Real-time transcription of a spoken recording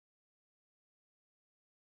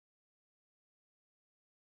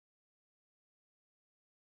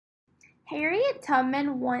Harriet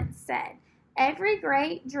Tubman once said, "Every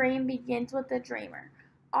great dream begins with a dreamer."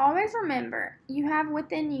 Always remember, you have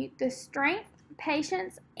within you the strength,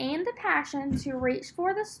 patience, and the passion to reach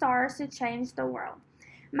for the stars to change the world.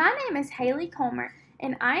 My name is Haley Comer,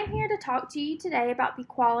 and I am here to talk to you today about the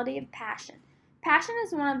quality of passion. Passion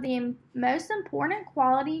is one of the most important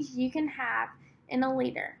qualities you can have in a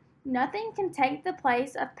leader. Nothing can take the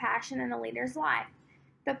place of passion in a leader's life.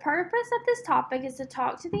 The purpose of this topic is to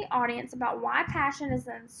talk to the audience about why passion is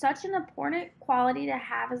such an important quality to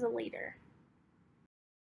have as a leader.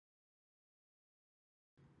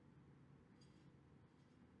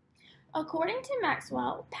 According to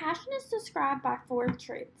Maxwell, passion is described by four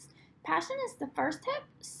truths. Passion is the first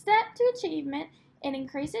step to achievement, it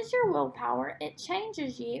increases your willpower, it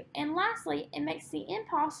changes you, and lastly, it makes the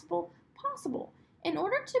impossible possible. In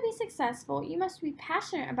order to be successful, you must be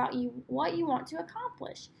passionate about what you want to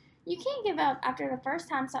accomplish. You can't give up after the first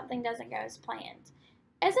time something doesn't go as planned.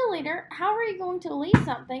 As a leader, how are you going to lead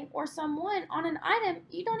something or someone on an item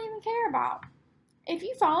you don't even care about? If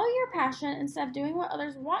you follow your passion instead of doing what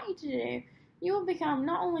others want you to do, you will become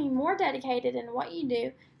not only more dedicated in what you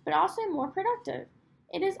do, but also more productive.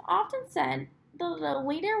 It is often said that the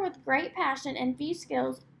leader with great passion and few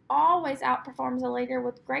skills always outperforms a leader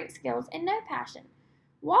with great skills and no passion.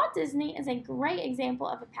 Walt Disney is a great example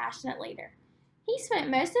of a passionate leader. He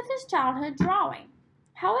spent most of his childhood drawing.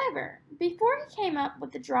 However, before he came up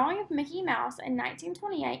with the drawing of Mickey Mouse in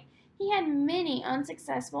 1928, he had many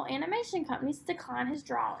unsuccessful animation companies decline his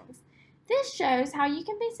drawings. This shows how you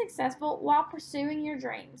can be successful while pursuing your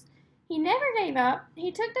dreams. He never gave up,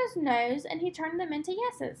 he took those no's and he turned them into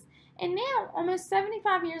yeses. And now, almost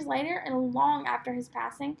 75 years later and long after his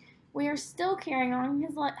passing, we are still carrying on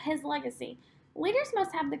his legacy. Leaders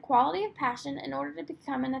must have the quality of passion in order to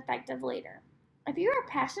become an effective leader. If you are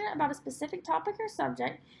passionate about a specific topic or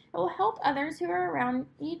subject, it will help others who are around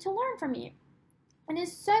you to learn from you. It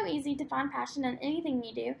is so easy to find passion in anything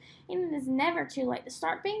you do, and it is never too late to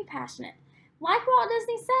start being passionate. Like Walt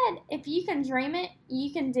Disney said, if you can dream it,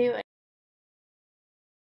 you can do it.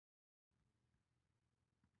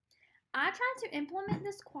 I try to implement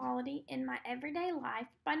this quality in my everyday life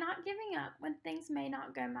by not giving up when things may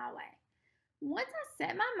not go my way. Once I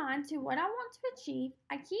set my mind to what I want to achieve,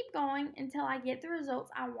 I keep going until I get the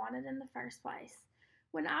results I wanted in the first place.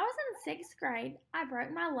 When I was in 6th grade, I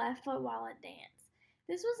broke my left foot while at dance.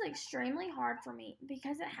 This was extremely hard for me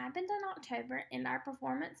because it happened in October and our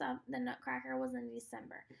performance of the Nutcracker was in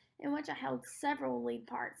December, in which I held several lead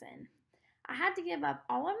parts in. I had to give up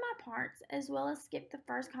all of my parts as well as skip the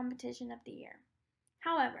first competition of the year.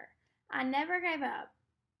 However, I never gave up.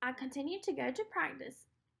 I continued to go to practice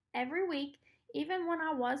every week, even when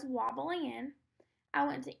I was wobbling in. I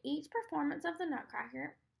went to each performance of the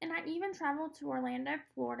Nutcracker, and I even traveled to Orlando,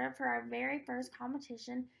 Florida for our very first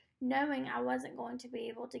competition, knowing I wasn't going to be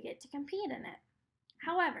able to get to compete in it.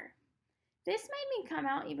 However, this made me come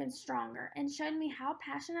out even stronger and showed me how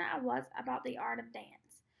passionate I was about the art of dance.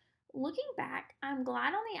 Looking back, I'm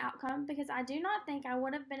glad on the outcome because I do not think I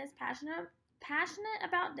would have been as passionate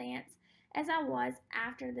about dance as I was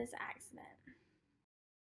after this accident.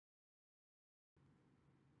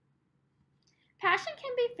 Passion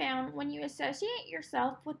can be found when you associate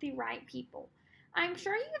yourself with the right people. I'm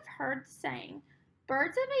sure you have heard the saying,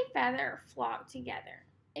 birds of a feather flock together.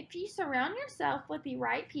 If you surround yourself with the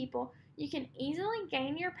right people, you can easily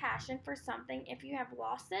gain your passion for something if you have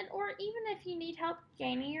lost it or even if you need help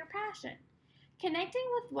gaining your passion. Connecting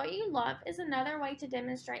with what you love is another way to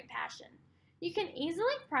demonstrate passion. You can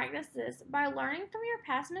easily practice this by learning from your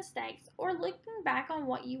past mistakes or looking back on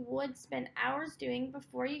what you would spend hours doing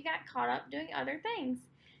before you got caught up doing other things.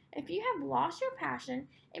 If you have lost your passion,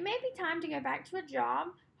 it may be time to go back to a job,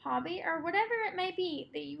 hobby, or whatever it may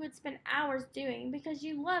be that you would spend hours doing because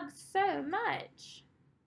you love so much.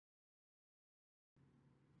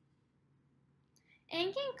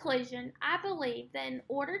 In conclusion, I believe that in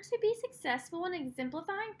order to be successful in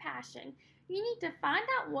exemplifying passion, you need to find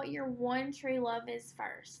out what your one true love is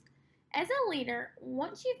first. As a leader,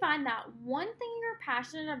 once you find out one thing you're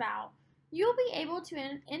passionate about, you'll be able to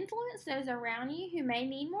influence those around you who may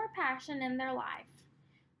need more passion in their life.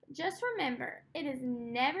 Just remember, it is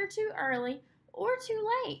never too early or too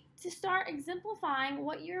late to start exemplifying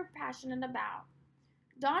what you're passionate about.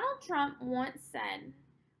 Donald Trump once said,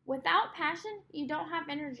 "Without passion, you don't have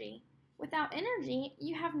energy. Without energy,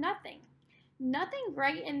 you have nothing." Nothing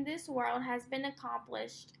great in this world has been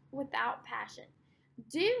accomplished without passion.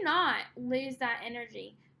 Do not lose that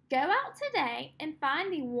energy. Go out today and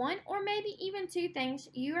find the one or maybe even two things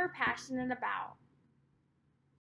you are passionate about.